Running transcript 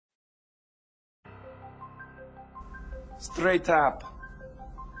Straight up.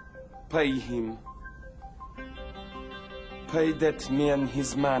 Pay him. Pay that man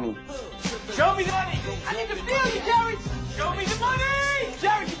his money. Show me the money! I need to feel you, Jerry! Show me the money!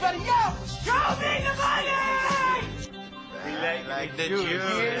 Jerry, you better yell! Show me the money! I like the juice.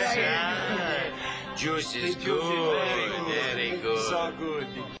 Juice is good. Very good. So good.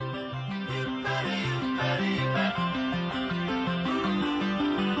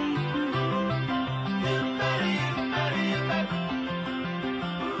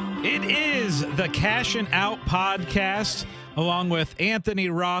 It is the Cashin Out podcast, along with Anthony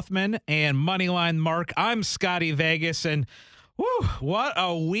Rothman and Moneyline Mark. I'm Scotty Vegas, and whew, what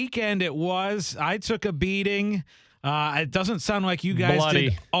a weekend it was. I took a beating. It doesn't sound like you guys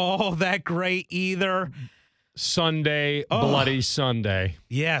did all that great either. Sunday, Bloody Sunday.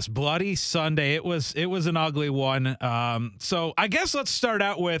 Yes, Bloody Sunday. It was an ugly one. So I guess let's start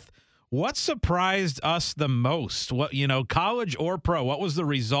out with what surprised us the most? What, college or pro? What was the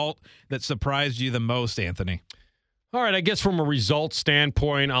result that surprised you the most, Anthony? All right, I guess from a result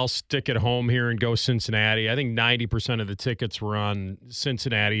standpoint, I'll stick at home here and go Cincinnati. I think 90% of the tickets were on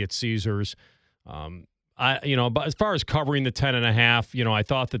Cincinnati at Caesars. But as far as covering the 10.5, I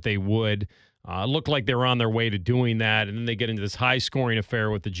thought that they would. It looked like they were on their way to doing that, and then they get into this high-scoring affair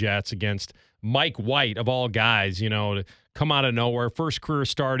with the Jets against Mike White, of all guys, to come out of nowhere. First career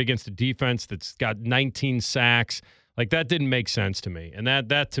start against a defense that's got 19 sacks. Like, that didn't make sense to me, and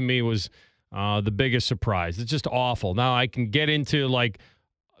that to me was the biggest surprise. It's just awful. Now, I can get into,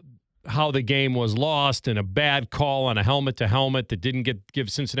 how the game was lost and a bad call on a helmet-to-helmet that didn't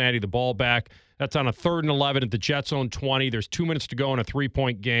give Cincinnati the ball back. That's on a 3rd and 11 at the Jets' own 20. There's 2 minutes to go in a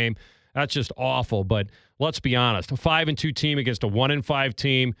 3-point game. That's just awful. But let's be honest, a 5-2 team against a 1-5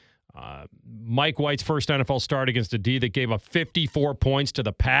 team. Mike White's first NFL start against a D that gave up 54 points to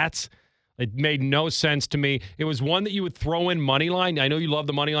the Pats. It made no sense to me. It was one that you would throw in money line. I know you love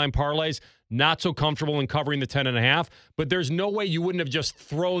the money line parlays. Not so comfortable in covering the 10.5, but there's no way you wouldn't have just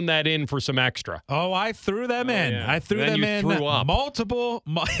thrown that in for some extra. Oh, I threw them in. Yeah. I threw them in multiple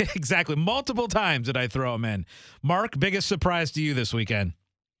times did I throw them in. Mark, biggest surprise to you this weekend?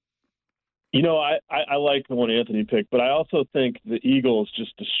 I like the one Anthony picked, but I also think the Eagles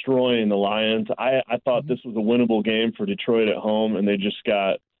just destroying the Lions. I thought this was a winnable game for Detroit at home, and they just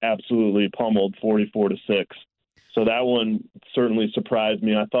got absolutely pummeled 44-6. So that one certainly surprised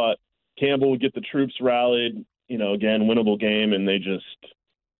me. I thought Campbell would get the troops rallied, again, winnable game, and they just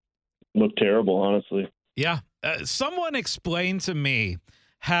looked terrible, honestly. Yeah. Someone explained to me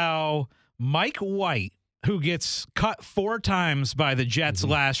how Mike White, who gets cut 4 times by the Jets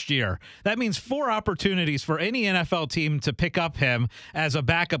last year. That means 4 opportunities for any NFL team to pick up him as a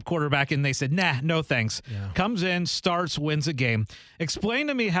backup quarterback, and they said, nah, no thanks. Yeah. Comes in, starts, wins a game. Explain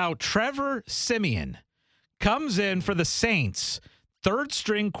to me how Trevor Siemian comes in for the Saints,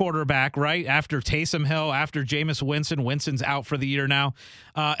 3rd-string quarterback, right, after Taysom Hill, after Jameis Winston. Winston's out for the year now,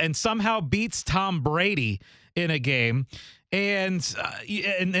 and somehow beats Tom Brady in a game. And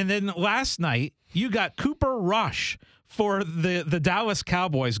then last night, you got Cooper Rush for the Dallas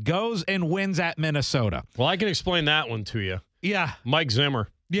Cowboys, goes and wins at Minnesota. Well, I can explain that one to you. Yeah. Mike Zimmer.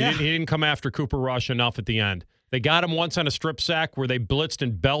 Yeah. He didn't come after Cooper Rush enough at the end. They got him once on a strip sack where they blitzed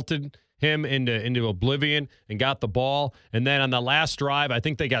and belted him into oblivion and got the ball. And then on the last drive, I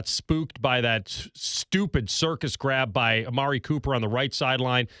think they got spooked by that stupid circus grab by Amari Cooper on the right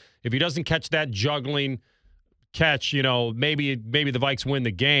sideline. If he doesn't catch that juggling catch, maybe the Vikes win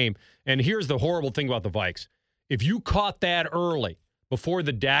the game. And here's the horrible thing about the Vikes. If you caught that early before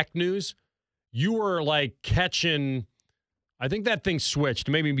the Dak news, you were catching, I think that thing switched.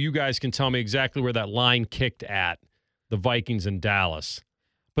 Maybe you guys can tell me exactly where that line kicked at, the Vikings in Dallas.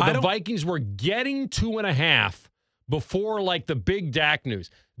 But the Vikings were getting 2.5 before the big Dak news.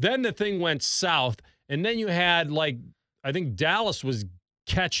 Then the thing went south, and then you had I think Dallas was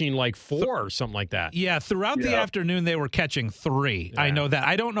catching 4 or something like that. Yeah, throughout the afternoon they were catching 3. Yeah. I know that.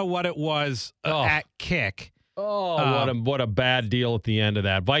 I don't know what it was at kick. What a bad deal at the end of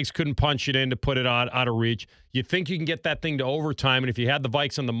that. Vikes couldn't punch it in to put it out of reach. You think you can get that thing to overtime, and if you had the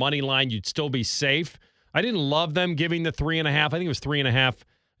Vikes on the money line, you'd still be safe. I didn't love them giving the 3.5. I think it was 3.5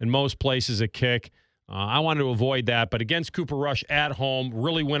 in most places at kick. I wanted to avoid that, but against Cooper Rush at home,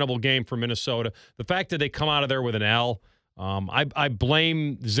 really winnable game for Minnesota. The fact that they come out of there with an L, I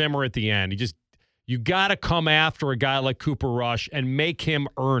blame Zimmer at the end. You got to come after a guy like Cooper Rush and make him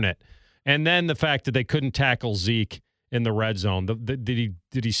earn it. And then the fact that they couldn't tackle Zeke in the red zone. Did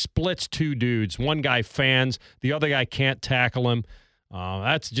he splits 2 dudes? One guy fans, the other guy can't tackle him.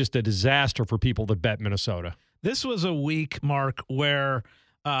 That's just a disaster for people that bet Minnesota. This was a week, Mark, where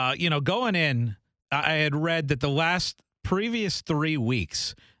going in, I had read that the last previous 3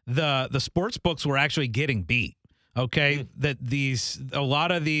 weeks, the sports books were actually getting beat. Okay, that a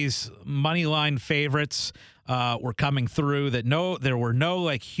lot of these money line favorites were coming through. There were no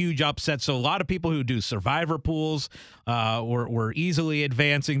like huge upsets. So a lot of people who do survivor pools were easily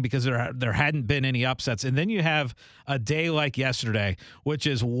advancing because there hadn't been any upsets. And then you have a day like yesterday, which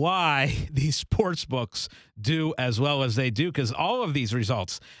is why these sports books do as well as they do, because all of these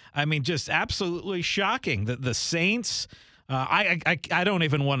results, I mean, just absolutely shocking. The Saints. I don't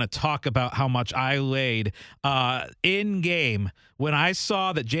even want to talk about how much I laid in game when I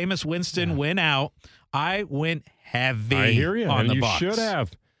saw that Jameis Winston went out. I went heavy. I hear you, on and the you Bucs. should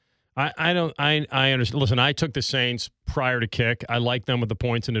have. I understand. Listen, I took the Saints prior to kick. I like them with the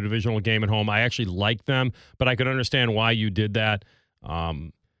points in a divisional game at home. I actually like them, but I could understand why you did that.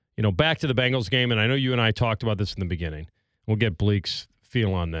 Back to the Bengals game, and I know you and I talked about this in the beginning. We'll get Bleak's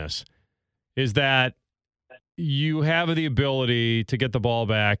feel on this. Is that you have the ability to get the ball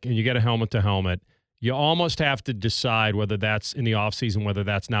back and you get a helmet to helmet. You almost have to decide whether that's in the offseason, whether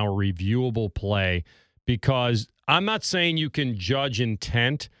that's now a reviewable play, because I'm not saying you can judge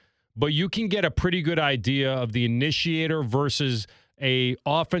intent, but you can get a pretty good idea of the initiator versus a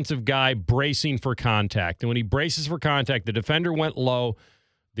offensive guy bracing for contact. And when he braces for contact, the defender went low,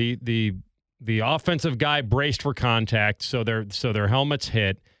 the offensive guy braced for contact, so their helmets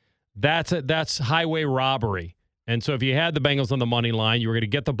hit. That's highway robbery. And so if you had the Bengals on the money line, you were going to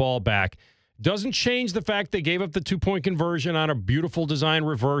get the ball back. Doesn't change the fact they gave up the 2-point conversion on a beautiful design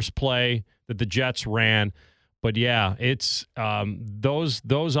reverse play that the Jets ran. But yeah, it's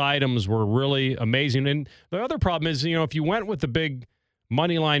those items were really amazing. And the other problem is, if you went with the big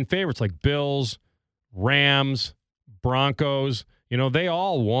money line favorites like Bills, Rams, Broncos, they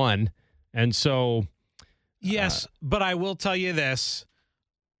all won. And so yes, but I will tell you this.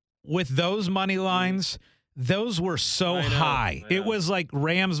 With those money lines, those were so high. It was like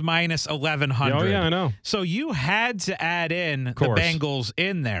Rams minus 1,100. Oh, yeah, I know. So you had to add in the Bengals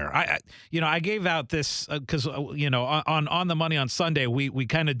in there. I gave out this because, on the money on Sunday, we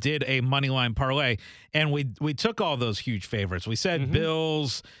kind of did a money line parlay, and we took all those huge favorites. We said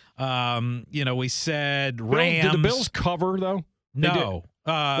Bills, we said Rams. Did the Bills cover, though? No.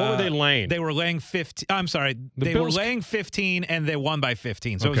 What were they laying? They were laying 15. I'm sorry. They were laying 15, and they won by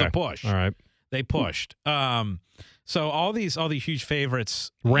 15. So it was a push. All right. They pushed. So all these huge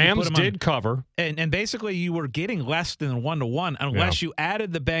favorites. Rams did cover. And basically you were getting less than 1-1 unless you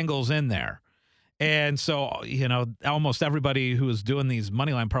added the Bengals in there. And so, almost everybody who was doing these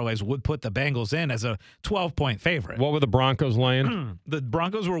moneyline parlays would put the Bengals in as a 12-point favorite. What were the Broncos laying? The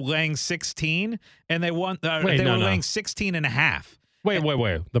Broncos were laying 16, and they won. They were laying 16 and a half. Wait.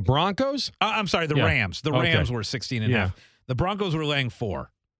 The Broncos? I'm sorry, the Rams. The Rams were 16 and a half. The Broncos were laying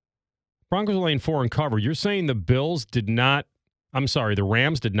 4. Broncos were laying 4 and cover. You're saying the Rams did not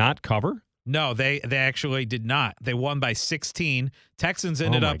cover? No, they actually did not. They won by 16. Texans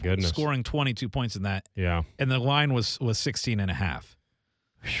ended up scoring 22 points in that. Yeah. And the line was 16 and a half.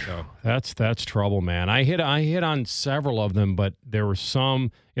 So that's trouble, man. I hit on several of them, but there were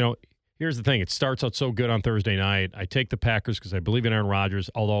some, here's the thing. It starts out so good on Thursday night. I take the Packers because I believe in Aaron Rodgers,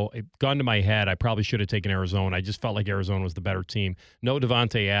 although it gun to my head, I probably should have taken Arizona. I just felt like Arizona was the better team. No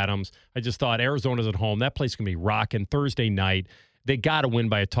Devontae Adams. I just thought Arizona's at home. That place can be rocking Thursday night. They got to win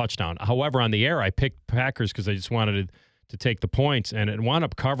by a touchdown. However, on the air, I picked Packers because I just wanted to take the points, and it wound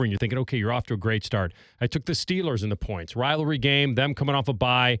up covering. You're thinking, okay, you're off to a great start. I took the Steelers in the points. Rivalry game, them coming off a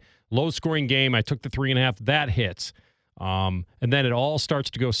bye, low-scoring game. I took the 3.5. That hits. And then it all starts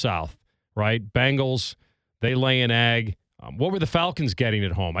to go south, right? Bengals, they lay an egg. What were the Falcons getting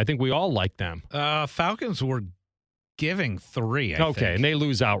at home? I think we all liked them. Falcons were giving 3, I think. And they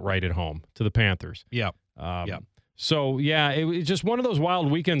lose outright at home to the Panthers. Yep. So, yeah, it's just one of those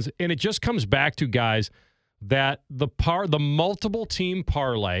wild weekends, and it just comes back to, guys, that the multiple team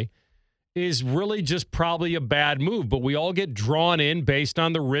parlay is really just probably a bad move, but we all get drawn in based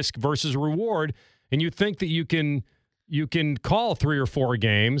on the risk versus reward, and you think that you can call 3 or 4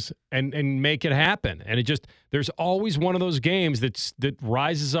 games and make it happen, and there's always one of those games that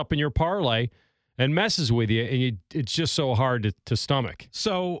rises up in your parlay and messes with you, and it's just so hard to stomach.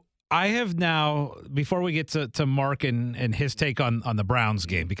 So I have now, before we get to Mark and his take on the Browns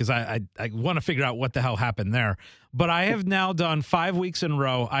game, because I want to figure out what the hell happened there, but I have now done 5 weeks in a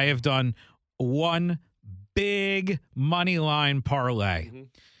row. I have done one big money line parlay,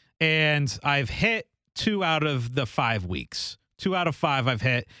 and I've hit 2 out of the 5 weeks. 2 out of 5 I've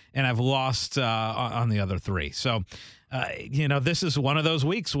hit, and I've lost on the other 3. So, this is one of those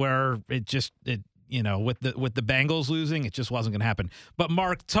weeks where it with the Bengals losing, it just wasn't going to happen. But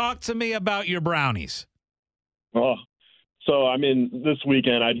Mark, talk to me about your Brownies. Oh, So, I mean, this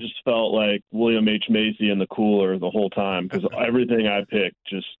weekend I just felt like William H. Macy in the cooler the whole time because everything I picked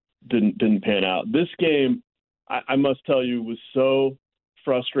just didn't pan out. This game, I must tell you, was so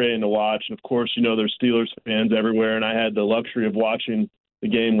frustrating to watch. And, of course, there's Steelers fans everywhere, and I had the luxury of watching the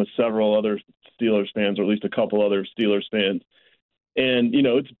game with several other Steelers fans, or at least a couple other Steelers fans. And,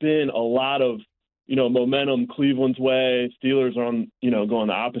 it's been a lot of, momentum Cleveland's way. Steelers are on, going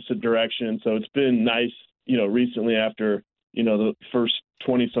the opposite direction. So it's been nice, recently after, the first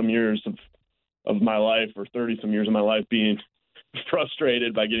 20-some years of my life, or 30-some years of my life being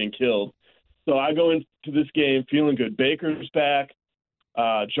frustrated by getting killed. So I go into this game feeling good. Baker's back.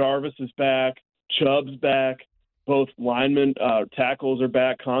 Jarvis is back. Chubb's back. Both linemen, tackles are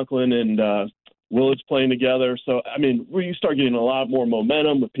back. Conklin and Willard's playing together. So, I mean, you start getting a lot more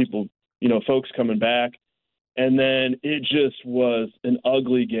momentum with people, folks coming back. And then it just was an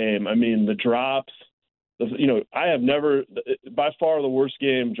ugly game. I mean, the drops, I have never, by far the worst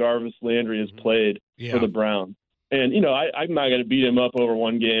game Jarvis Landry has played for the Browns. And, I'm not going to beat him up over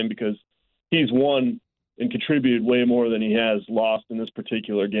one game because he's won and contributed way more than he has lost in this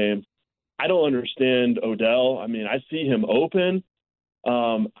particular game. I don't understand Odell. I mean, I see him open.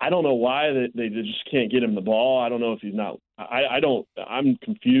 I don't know why they just can't get him the ball. I don't know if he's not – I'm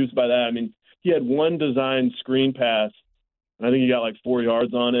confused by that. I mean, he had one designed screen pass, and I think he got like 4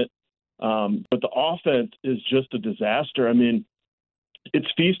 yards on it. But the offense is just a disaster. I mean, it's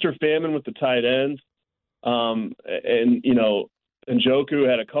feast or famine with the tight ends. And Njoku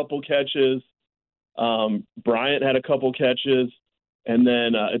had a couple catches. Bryant had a couple catches. And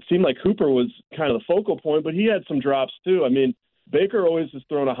then it seemed like Hooper was kind of the focal point, but he had some drops too. I mean, Baker always has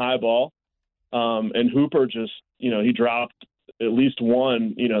thrown a high ball. And Hooper just, he dropped at least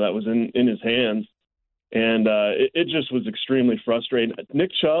one, that was in his hands. And it just was extremely frustrating.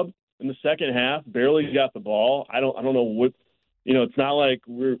 Nick Chubb in the second half barely got the ball. I don't know what, it's not like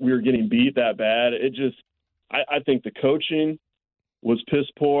we were getting beat that bad. It just, I think the coaching was piss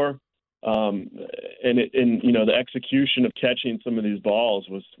poor. And the execution of catching some of these balls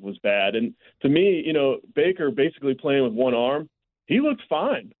was bad. And to me, Baker basically playing with one arm, he looked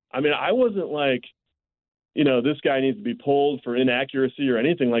fine. I mean, I wasn't like, this guy needs to be pulled for inaccuracy or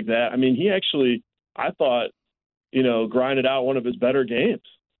anything like that. I mean, he actually, I thought, grinded out one of his better games.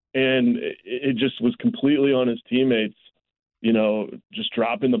 And it just was completely on his teammates, just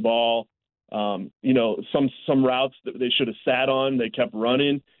dropping the ball. Some routes that they should have sat on, they kept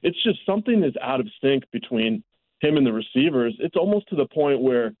running. It's just something that's out of sync between him and the receivers. It's almost to the point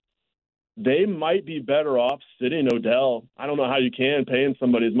where they might be better off sitting Odell. I don't know how you can paying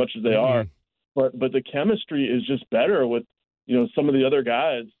somebody as much as they are, but the chemistry is just better with, some of the other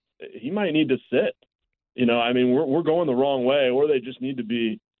guys. He might need to sit. I mean, we're going the wrong way, or they just need to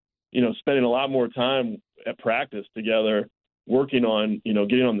be, spending a lot more time at practice together, working on,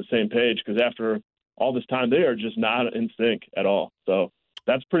 getting on the same page, because after all this time, they are just not in sync at all. So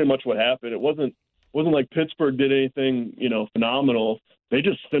that's pretty much what happened. It wasn't like Pittsburgh did anything, phenomenal. They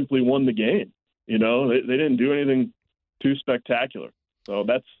just simply won the game. They didn't do anything too spectacular. So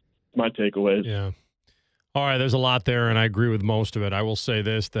that's my takeaways. Yeah. All right, there's a lot there, and I agree with most of it. I will say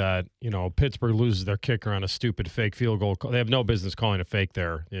this, that, Pittsburgh loses their kicker on a stupid fake field goal. They have no business calling a fake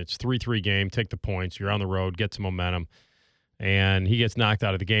there. It's 3-3 game, take the points, you're on the road, get some momentum. And he gets knocked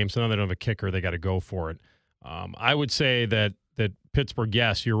out of the game, so now they don't have a kicker. They got to go for it. I would say that Pittsburgh,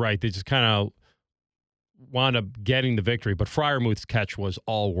 yes, you're right. They just kind of wound up getting the victory. But Freiermuth's catch was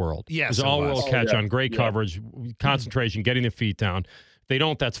all-world. Yes, it was all-world catch on great Yeah. coverage, concentration, getting the feet down. If they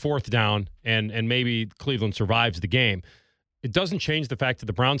don't, that's fourth down, and maybe Cleveland survives the game. It doesn't change the fact that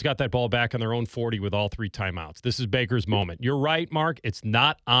the Browns got that ball back on their own 40 with all three timeouts. This is Baker's moment. You're right, Mark. It's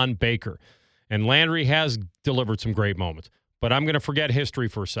not on Baker. And Landry has delivered some great moments. But I'm going to forget history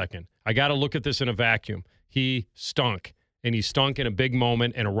for a second. I got to look at this in a vacuum. He stunk, and he stunk in a big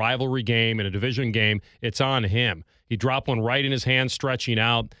moment, in a rivalry game, in a division game. It's on him. He dropped one right in his hand, stretching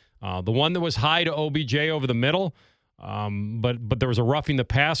out. The one that was high to OBJ over the middle, but there was a roughing the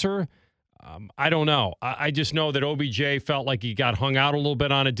passer. I don't know. I just know that OBJ felt like he got hung out a little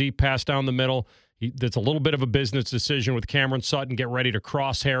bit on a deep pass down the middle. That's a little bit of a business decision with Cameron Sutton. Get ready to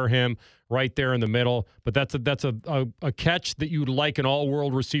crosshair him right there in the middle. But that's a catch that you'd like an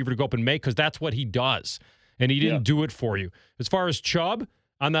all-world receiver to go up and make, because that's what he does. And he didn't do it for you. As far as Chubb,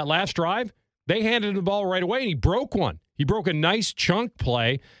 on that last drive, they handed him the ball right away, and he broke one. He broke a nice chunk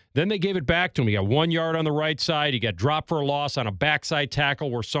play. Then they gave it back to him. He got 1 yard on the right side. He got dropped for a loss on a backside tackle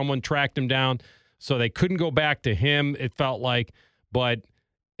where someone tracked him down. So they couldn't go back to him, it felt like.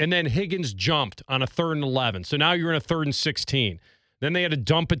 And then Higgins jumped on a 3rd and 11. So now you're in a 3rd and 16. Then they had to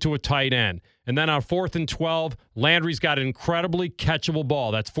dump it to a tight end. And then on 4th and 12, Landry's got an incredibly catchable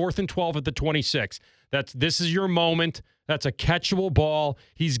ball. That's 4th and 12 at the 26. This is your moment. That's a catchable ball.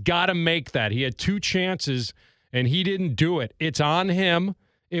 He's got to make that. He had 2 chances, and he didn't do it. It's on him.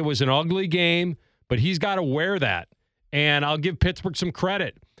 It was an ugly game, but he's got to wear that. And I'll give Pittsburgh some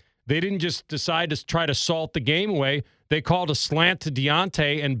credit. They didn't just decide to try to salt the game away. They called a slant to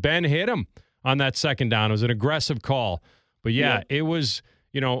Deontay, and Ben hit him on that second down. It was an aggressive call. But, yeah, it was,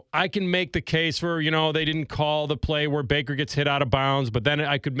 I can make the case for, they didn't call the play where Baker gets hit out of bounds, but then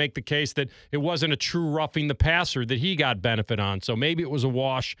I could make the case that it wasn't a true roughing the passer that he got benefit on. So maybe it was a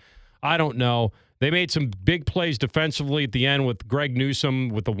wash. I don't know. They made some big plays defensively at the end with Greg Newsome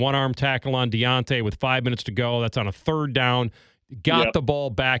with the one-arm tackle on Deontay with 5 minutes to go. That's on a 3rd down. Got the ball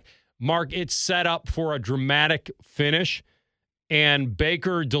back. Mark, it's set up for a dramatic finish. And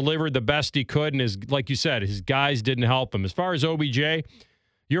Baker delivered the best he could, and like you said, his guys didn't help him. As far as OBJ,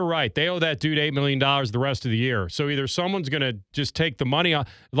 you're right. They owe that dude $8 million the rest of the year. So either someone's going to just take the money off.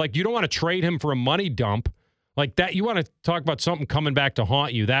 Like, you don't want to trade him for a money dump. Like that, you want to talk about something coming back to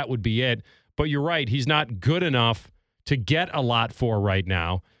haunt you. That would be it. But you're right. He's not good enough to get a lot for right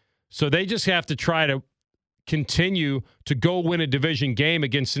now. So they just have to try to continue to go win a division game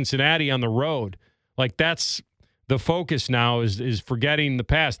against Cincinnati on the road. Like, that's the focus now is forgetting the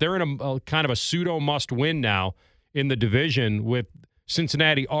past. They're in a kind of a pseudo must-win now in the division with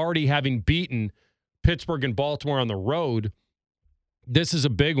Cincinnati already having beaten Pittsburgh and Baltimore on the road. This is a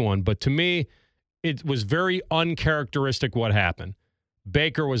big one, but to me, it was very uncharacteristic what happened.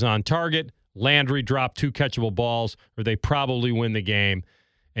 Baker was on target. Landry dropped 2 catchable balls, or they probably win the game.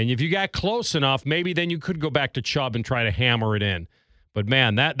 And if you got close enough, maybe then you could go back to Chubb and try to hammer it in. But,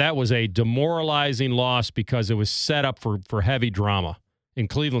 man, that was a demoralizing loss because it was set up for heavy drama in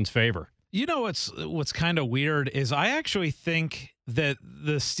Cleveland's favor. What's kind of weird is I actually think that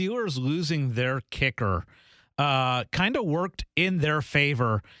the Steelers losing their kicker kind of worked in their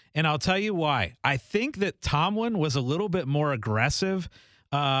favor, and I'll tell you why. I think that Tomlin was a little bit more aggressive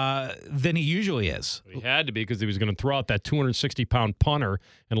than he usually is. He had to be because he was going to throw out that 260-pound punter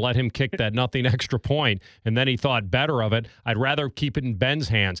and let him kick that nothing extra point, and then he thought better of it. I'd rather keep it in Ben's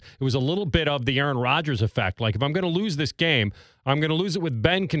hands. It was a little bit of the Aaron Rodgers effect. Like, if I'm going to lose this game, I'm going to lose it with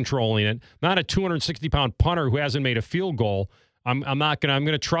Ben controlling it, not a 260-pound punter who hasn't made a field goal. I'm going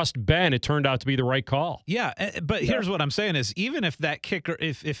to trust Ben. It turned out to be the right call. Yeah, but here's what I'm saying is even if that kicker,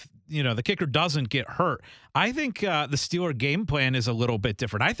 if the kicker doesn't get hurt, I think the Steeler game plan is a little bit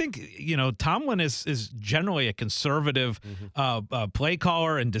different. I think, Tomlin is generally a conservative play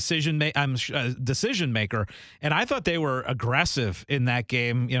caller and decision maker, and I thought they were aggressive in that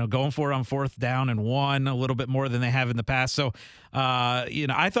game, going for it on 4th down and 1 a little bit more than they have in the past. So,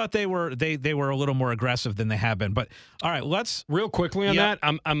 I thought they were a little more aggressive than they have been. But all right, let's real quickly on that.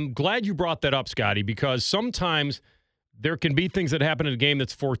 I'm glad you brought that up, Scotty, because sometimes there can be things that happen in a game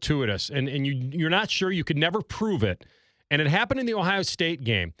that's fortuitous, and you're not sure. You could never prove it. And it happened in the Ohio State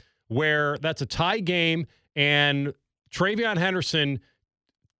game where that's a tie game, and Travion Henderson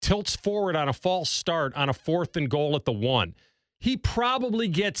tilts forward on a false start on a 4th and goal at the 1. He probably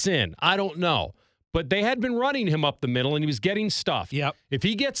gets in. I don't know. But they had been running him up the middle, and he was getting stuffed. Yep. If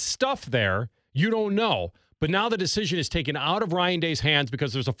he gets stuffed there, you don't know. But now the decision is taken out of Ryan Day's hands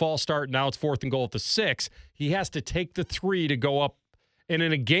because there's a false start. Now it's 4th and goal at the 6. He has to take the 3 to go up. And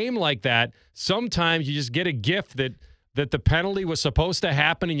in a game like that, sometimes you just get a gift that the penalty was supposed to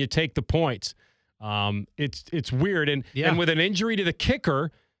happen and you take the points. It's weird. And with an injury to the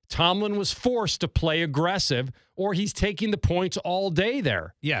kicker, Tomlin was forced to play aggressive, or he's taking the points all day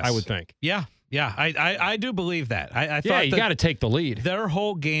there. Yes. I would think. Yeah. Yeah, I do believe that. I thought you got to take the lead. Their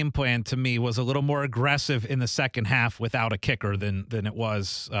whole game plan to me was a little more aggressive in the second half without a kicker than it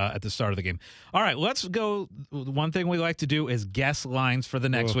was at the start of the game. All right, let's go. One thing we like to do is guess lines for the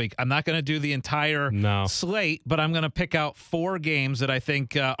next week. I'm not going to do the entire slate, but I'm going to pick out 4 games that I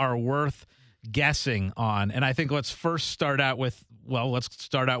think are worth guessing on. And I think let's start out with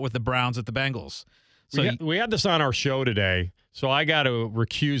the Browns at the Bengals. So we had this on our show today. So I got to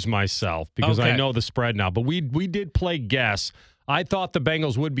recuse myself because I know the spread now. But we did play guess. I thought the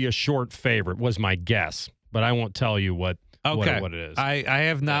Bengals would be a short favorite, was my guess. But I won't tell you what it is. I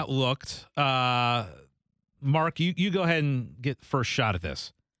have not looked. Mark, you go ahead and get first shot at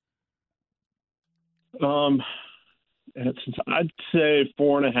this. I'd say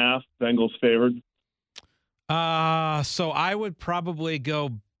 4.5 Bengals favored. So I would probably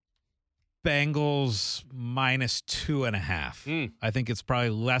go Bengals -2.5. I think it's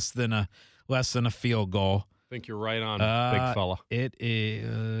probably less than a field goal. I think you're right on, big fella. It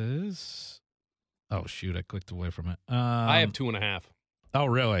is Oh, shoot. I clicked away from it. I have 2.5. Oh,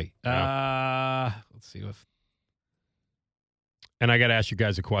 really? Yeah. Let's see. If And I got to ask you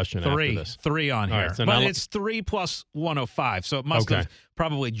guys a question after three. this. 3 on All here. right, so but now- it's 3 plus 105, so it must have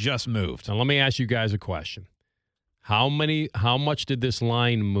probably just moved. So let me ask you guys a question. How much did this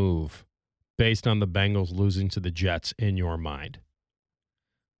line move based on the Bengals losing to the Jets in your mind?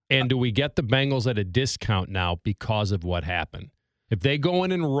 And do we get the Bengals at a discount now because of what happened? If they go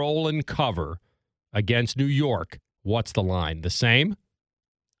in and roll and cover against New York, what's the line? The same?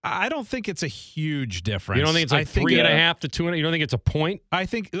 I don't think it's a huge difference. You don't think it's like 3.5 to 2.5? You don't think it's a point? I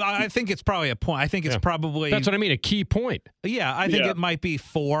think it's probably a point. I think it's probably. That's what I mean, a key point. Yeah, I think it might be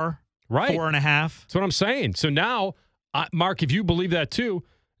 4, Right. 4.5. That's what I'm saying. So now, Mark, if you believe that too,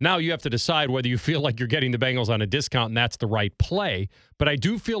 now you have to decide whether you feel like you're getting the Bengals on a discount and that's the right play. But I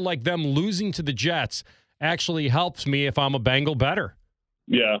do feel like them losing to the Jets actually helps me if I'm a Bengal better.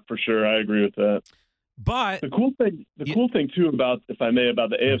 Yeah, for sure. I agree with that. But The cool thing too about, if I may, about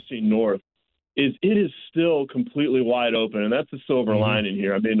the AFC North is it is still completely wide open, and that's the silver lining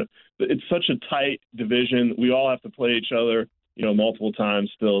here. I mean, it's such a tight division. We all have to play each other, multiple times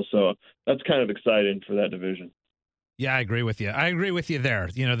still. So that's kind of exciting for that division. yeah, I agree with you. I agree with you there.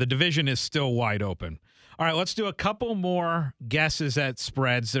 The division is still wide open. All right, let's do a couple more guesses at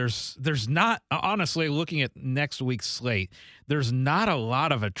spreads. There's not, honestly, looking at next week's slate, there's not a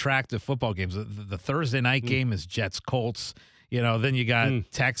lot of attractive football games. The Thursday night game is Jets-Colts. Then you got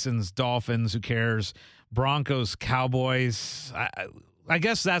Texans-Dolphins, who cares? Broncos-Cowboys. I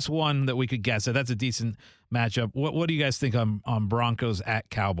guess that's one that we could guess at. That's a decent matchup. What do you guys think on Broncos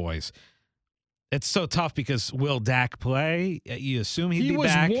at Cowboys? It's so tough because will Dak play? You assume he'd be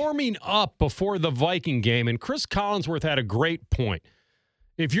back. He was warming up before the Viking game, and Chris Collinsworth had a great point.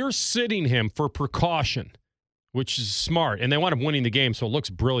 If you're sitting him for precaution, which is smart, and they wound up winning the game, so it looks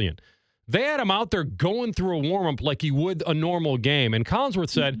brilliant, they had him out there going through a warm-up like he would a normal game. And Collinsworth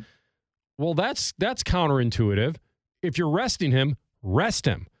said, well, that's counterintuitive. If you're resting him, rest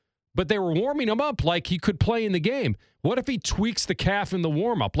him. But they were warming him up like he could play in the game. What if he tweaks the calf in the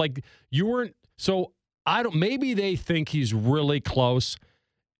warm-up? Like you weren't. So maybe they think he's really close,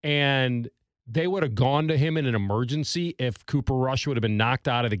 and they would have gone to him in an emergency if Cooper Rush would have been knocked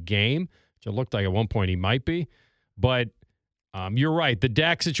out of the game, which it looked like at one point he might be. But you're right. The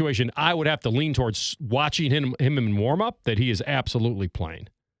Dak situation, I would have to lean towards watching him in warm-up that he is absolutely playing.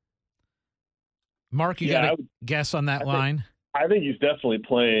 Mark, you got a guess on that line? I think he's definitely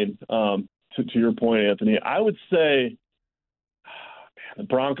playing, to your point, Anthony. I would say the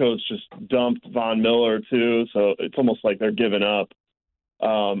Broncos just dumped Von Miller, too, so it's almost like they're giving up.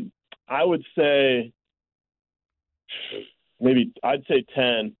 I would say I'd say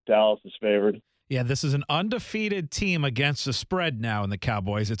 10, Dallas is favored. Yeah, this is an undefeated team against the spread now in the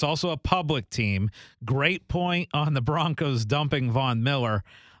Cowboys. It's also a public team. Great point on the Broncos dumping Von Miller.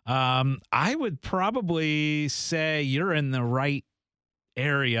 I would probably say you're in the right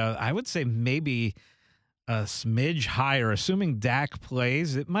area. I would say maybe a smidge higher. Assuming Dak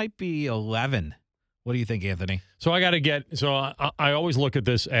plays, it might be 11. What do you think, Anthony? So I always look at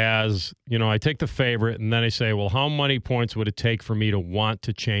this as, I take the favorite and then I say, well, how many points would it take for me to want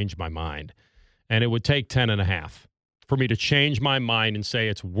to change my mind? And it would take 10.5 for me to change my mind and say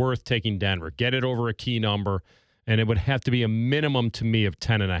it's worth taking Denver, get it over a key number. And it would have to be a minimum to me of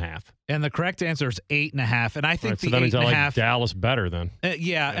 10.5. And the correct answer is 8.5. And I think so that means I like Dallas better then.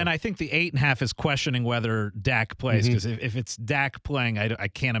 Yeah, and I think the 8.5 is questioning whether Dak plays, because if it's Dak playing, I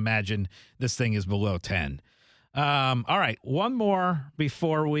can't imagine this thing is below 10. All right, one more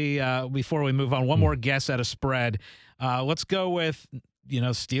before we move on. One more guess at a spread. Let's go with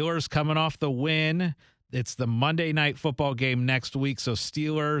Steelers coming off the win. It's the Monday Night Football game next week. So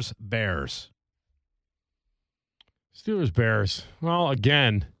Steelers Bears. Steelers-Bears. Well,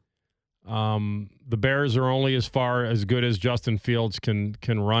 again, the Bears are only as good as Justin Fields can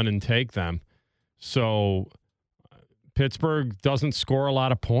run and take them. So Pittsburgh doesn't score a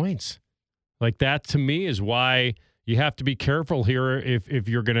lot of points. Like that to me is why you have to be careful here if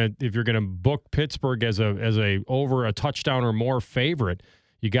you're gonna book Pittsburgh as a over a touchdown or more favorite.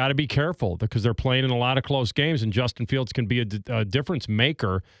 You got to be careful because they're playing in a lot of close games, and Justin Fields can be a difference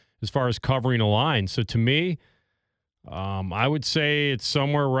maker as far as covering a line. So to me, I would say it's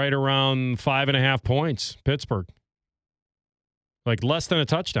somewhere right around 5.5 points, Pittsburgh. Like less than a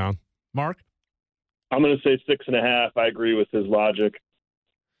touchdown. Mark? I'm going to say 6.5. I agree with his logic.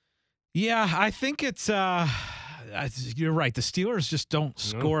 Yeah, I think it's you're right. The Steelers just don't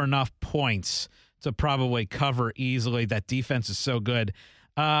score enough points to probably cover easily. That defense is so good.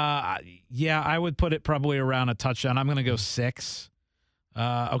 Yeah, I would put it probably around a touchdown. I'm going to go 6.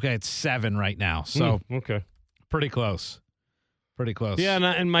 Okay, it's 7 right now. So okay. pretty close. Pretty close. Yeah,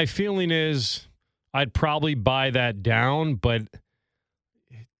 and my feeling is I'd probably buy that down, but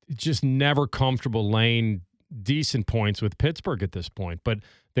just never comfortable laying decent points with Pittsburgh at this point. But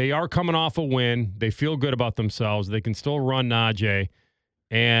they are coming off a win. They feel good about themselves. They can still run Najee.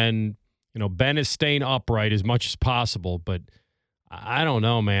 And, Ben is staying upright as much as possible. But I don't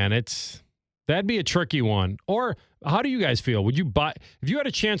know, man. That'd be a tricky one. Or how do you guys feel? Would you buy, if you had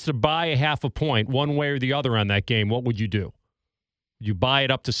a chance to buy a half a point one way or the other on that game, what would you do? Would you buy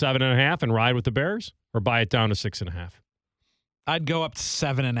it up to 7.5 and ride with the Bears, or buy it down to 6.5? I'd go up to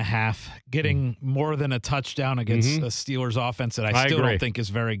 7.5, getting more than a touchdown against a Steelers offense that I still agree. don't think is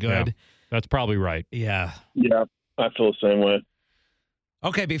very good. Yeah, that's probably right. Yeah. Yeah, I feel the same way.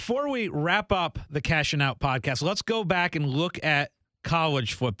 Okay, before we wrap up the Cashin Out podcast, let's go back and look at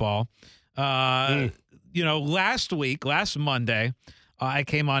college football. Last Monday, I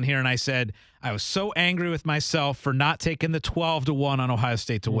came on here and I said I was so angry with myself for not taking the 12-1 on Ohio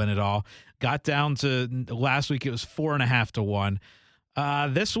State to win it all. Got down to last week, it was 4.5-1.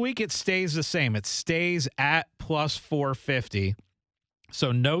 This week, it stays the same. It stays at plus 450.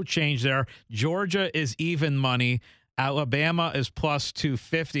 So no change there. Georgia is even money. Alabama is plus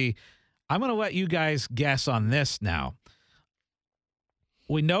 250. I'm going to let you guys guess on this now.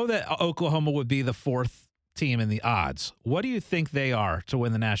 We know that Oklahoma would be the 4th team in the odds. What do you think they are to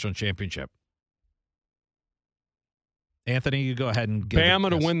win the national championship? Anthony, you go ahead and give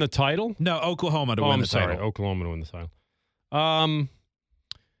Bama to win the title? No, Oklahoma to win the title. Oklahoma to win the title.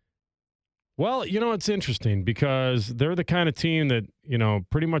 Well, it's interesting because they're the kind of team that,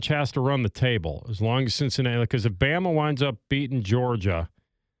 pretty much has to run the table as long as Cincinnati, because if Bama winds up beating Georgia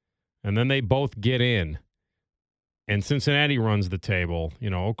and then they both get in and Cincinnati runs the table,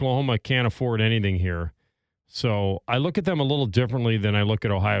 Oklahoma can't afford anything here. So I look at them a little differently than I look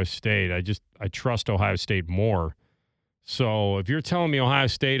at Ohio State. I trust Ohio State more. So if you're telling me Ohio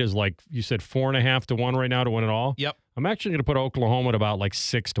State is like you said 4.5-1 right now to win it all, yep, I'm actually going to put Oklahoma at about like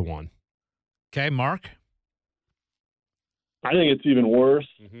 6-1. Okay, Mark. I think it's even worse.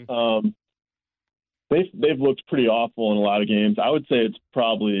 They've looked pretty awful in a lot of games. I would say it's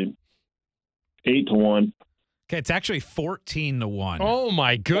probably 8-1. Okay, it's actually 14-1. Oh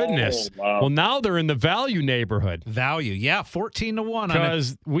my goodness! Oh, wow. Well, now they're in the value neighborhood. Value, yeah, 14-1.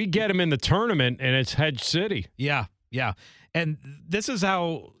 Because we get them in the tournament and it's Hedge City. Yeah. Yeah. And this is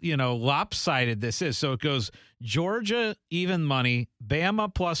how, lopsided this is. So it goes Georgia even money,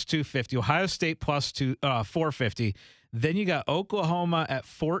 Bama plus 250, Ohio State plus 450. Then you got Oklahoma at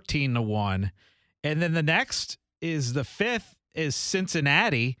 14-1. And then the next is the 5th is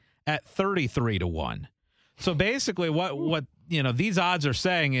Cincinnati at 33-1. So basically what these odds are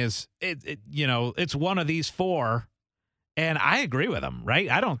saying is it's one of these 4. And I agree with them, right?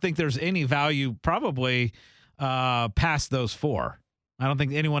 I don't think there's any value probably past those 4. I don't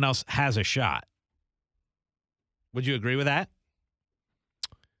think anyone else has a shot. Would you agree with that?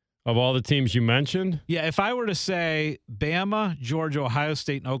 Of all the teams you mentioned? Yeah, if I were to say Bama, Georgia, Ohio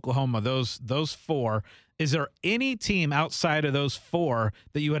State, and Oklahoma, those 4, is there any team outside of those 4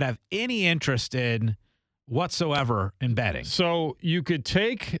 that you would have any interest in whatsoever in betting? So you could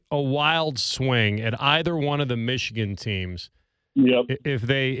take a wild swing at either one of the Michigan teams. Yep. If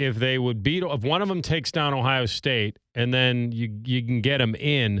they would beat, if one of them takes down Ohio State, and then you can get them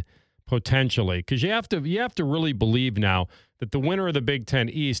in potentially, because you have to really believe now that the winner of the Big Ten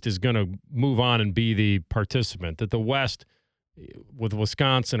East is going to move on and be the participant. That the West, with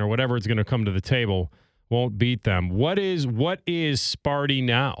Wisconsin or whatever is going to come to the table, won't beat them. What is Sparty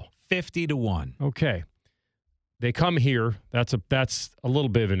now? 50-1. Okay, they come here. That's a little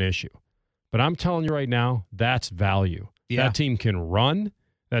bit of an issue, but I'm telling you right now, that's value. Yeah. That team can run.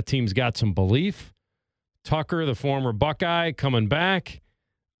 That team's got some belief. Tucker, the former Buckeye, coming back.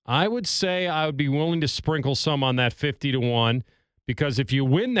 I would say I would be willing to sprinkle some on that 50-1, because if you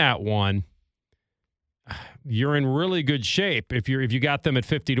win that one, you're in really good shape if you got them at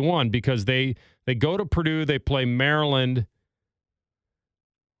 50-1, because they go to Purdue, they play Maryland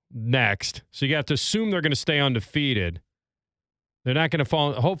next. So you have to assume they're going to stay undefeated. They're not going to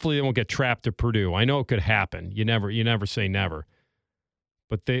fall. Hopefully, they won't get trapped to Purdue. I know it could happen. You never say never.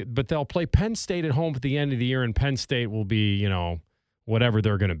 But they'll play Penn State at home at the end of the year, and Penn State will be, whatever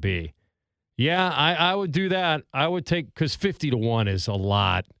they're going to be. Yeah, I would do that. I would take, because 50-1 is a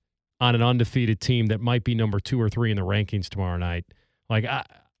lot on an undefeated team that might be number 2 or 3 in the rankings tomorrow night. Like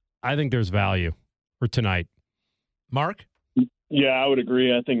I think there's value for tonight. Mark? Yeah, I would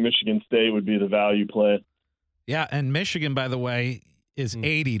agree. I think Michigan State would be the value play. Yeah, and Michigan, by the way, is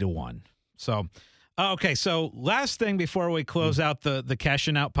 80-1. So Okay, so last thing before we close out the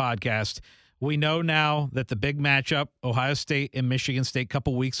Cashin Out podcast, we know now that the big matchup, Ohio State and Michigan State,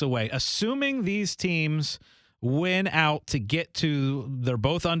 couple weeks away. Assuming these teams win out to get to, they're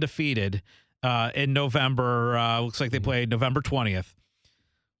both undefeated in November. Looks like they play November 20th.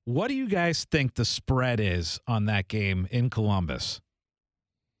 What do you guys think the spread is on that game in Columbus?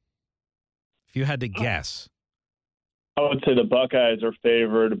 If you had to guess. I would say the Buckeyes are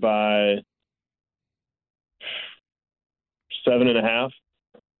favored by 7.5.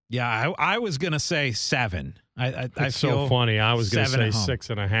 Yeah, I was going to say 7. I It's feel so funny. I was going to 7 say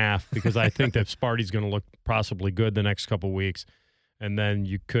at home. 6.5 because I think that Sparty's going to look possibly good the next couple weeks, and then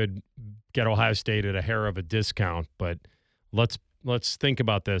you could get Ohio State at a hair of a discount. But let's think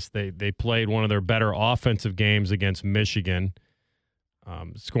about this. They played one of their better offensive games against Michigan,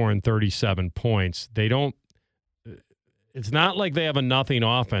 scoring 37 points. They don't. It's not like they have a nothing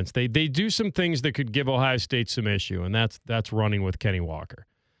offense. They do some things that could give Ohio State some issue, and that's running with Kenny Walker.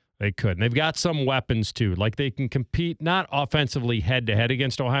 They could. And they've got some weapons, too. Like they can compete not offensively head-to-head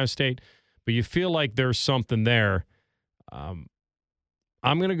against Ohio State, but you feel like there's something there. I'm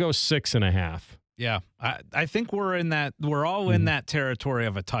going to go 6.5. Yeah, I think we're all in that territory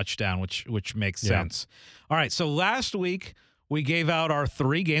of a touchdown, which makes sense. All right, so last week we gave out our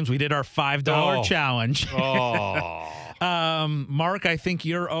 3 games. We did our $5 challenge. Mark, I think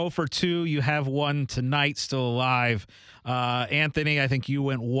you're 0 for 2. You have one tonight still alive. Anthony, I think you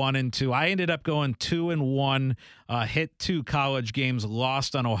went 1 and 2. I ended up going 2 and 1, hit 2 college games,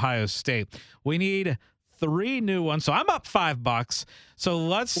 lost on Ohio State. We need 3 new ones. So I'm up $5. So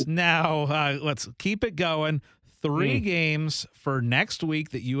let's keep it going. 3 games for next week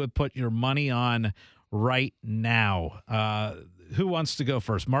that you would put your money on right now. Who wants to go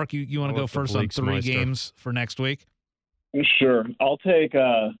first? Mark, you want to go first on 3 games for next week? Sure. I'll take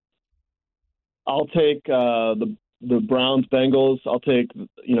the Browns Bengals. I'll take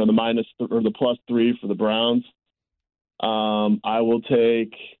the minus or the +3 for the Browns. I will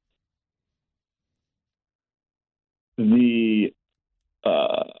take the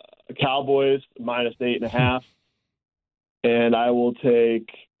Cowboys minus 8.5, and I will take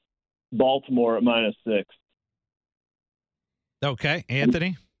Baltimore at -6. Okay,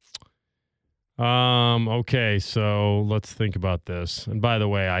 Anthony. Okay, so let's think about this. And by the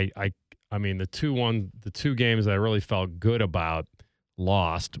way, I mean the two games that I really felt good about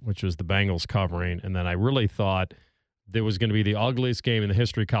lost, which was the Bengals covering, and then I really thought there was going to be the ugliest game in the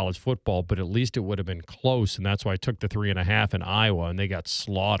history of college football, but at least it would have been close, and that's why I took the 3.5 in Iowa, and they got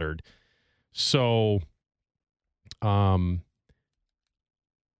slaughtered. So, boy,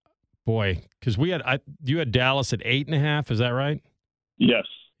 because you had Dallas at 8.5, is that right? Yes.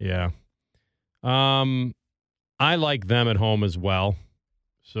 Yeah. I like them at home as well,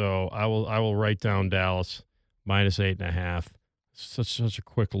 so I will write down Dallas minus 8.5. Such a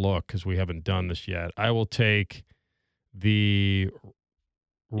quick look because we haven't done this yet. I will take the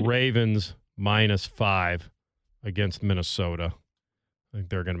Ravens -5 against Minnesota. I think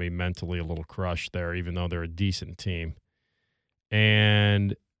they're going to be mentally a little crushed there, even though they're a decent team.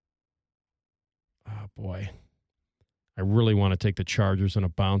 And, oh boy, I really want to take the Chargers and a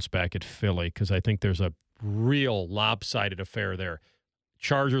bounce back at Philly because I think there's a real lopsided affair there.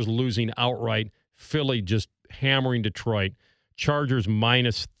 Chargers losing outright, Philly just hammering Detroit. Chargers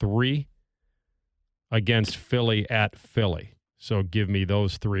 -3 against Philly at Philly. So give me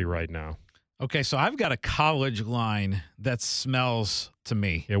those 3 right now. Okay, so I've got a college line that smells to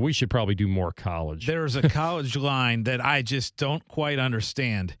me. Yeah, we should probably do more college. There's a college line that I just don't quite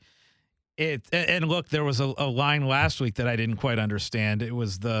understand. And look, there was a line last week that I didn't quite understand. It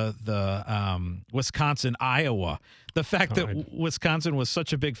was the Wisconsin Iowa. The fact that Wisconsin was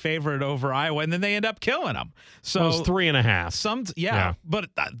such a big favorite over Iowa, and then they end up killing them. So it was 3.5. Yeah.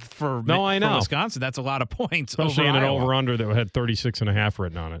 But for Wisconsin, that's a lot of points. Especially over in an Iowa. over-under that had 36.5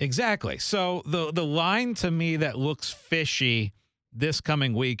 written on it. Exactly. So the line to me that looks fishy this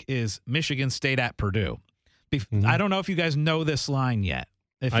coming week is Michigan State at Purdue. I don't know if you guys know this line yet.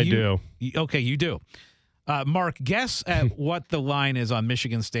 I do. Okay, you do. Mark, guess at what the line is on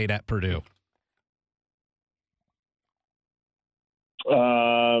Michigan State at Purdue.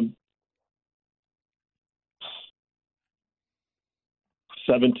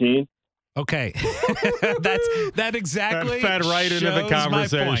 17. Okay, that exactly that fed right into the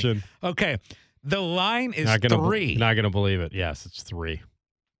conversation. Okay, the line is 3. Not gonna believe it. Yes, it's 3.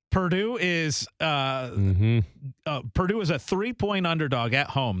 Purdue is Purdue is a 3-point underdog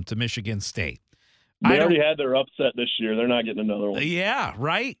at home to Michigan State. They already had their upset this year. They're not getting another one. Yeah,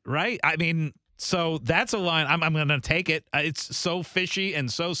 right. I mean, So that's a line. I'm going to take it. It's so fishy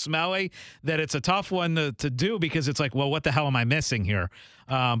and so smelly that it's a tough one to do because it's like, well, what the hell am I missing here?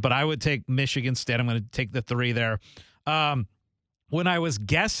 But I would take Michigan State. I'm going to take the 3 there. When I was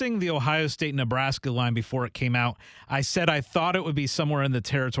guessing the Ohio State-Nebraska line before it came out, I said I thought it would be somewhere in the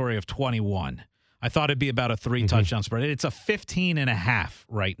territory of 21. I thought it'd be about a 3-touchdown spread. It's a 15.5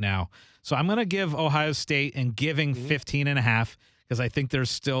 right now. So I'm going to give Ohio State and giving 15.5 because I think there's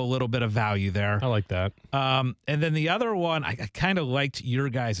still a little bit of value there. I like that. And then the other one, I kind of liked your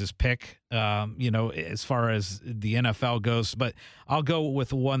guys' pick, as far as the NFL goes, but I'll go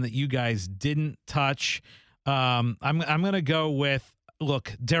with one that you guys didn't touch. I'm going to go with,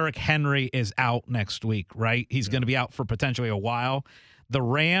 look, Derrick Henry is out next week, right? He's going to be out for potentially a while. The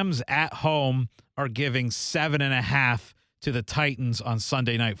Rams at home are giving 7.5 to the Titans on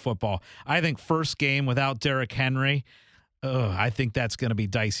Sunday Night Football. I think first game without Derrick Henry, I think that's going to be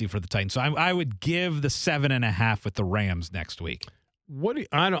dicey for the Titans. So I would give the 7.5 with the Rams next week.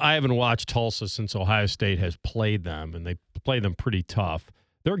 I haven't watched Tulsa since Ohio State has played them, and they play them pretty tough.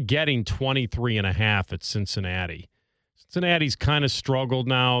 They're getting 23.5 at Cincinnati. Cincinnati's kind of struggled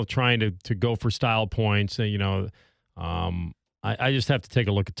now trying to go for style points. I just have to take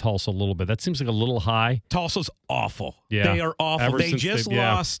a look at Tulsa a little bit. That seems like a little high. Tulsa's awful. Yeah. They are awful. They just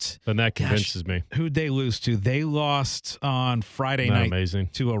lost. Then that convinces me. Who'd they lose to? They lost on Friday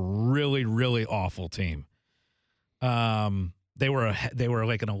night to a really, really awful team. They were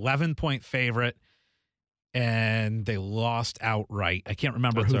like an 11-point favorite, and they lost outright. I can't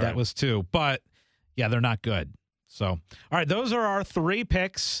remember who that was to, but yeah, they're not good. So, all right, those are our 3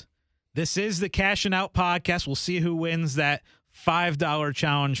 picks. This is the Cashin Out podcast. We'll see who wins that $5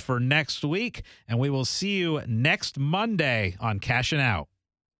 challenge for next week, and we will see you next Monday on Cashin Out.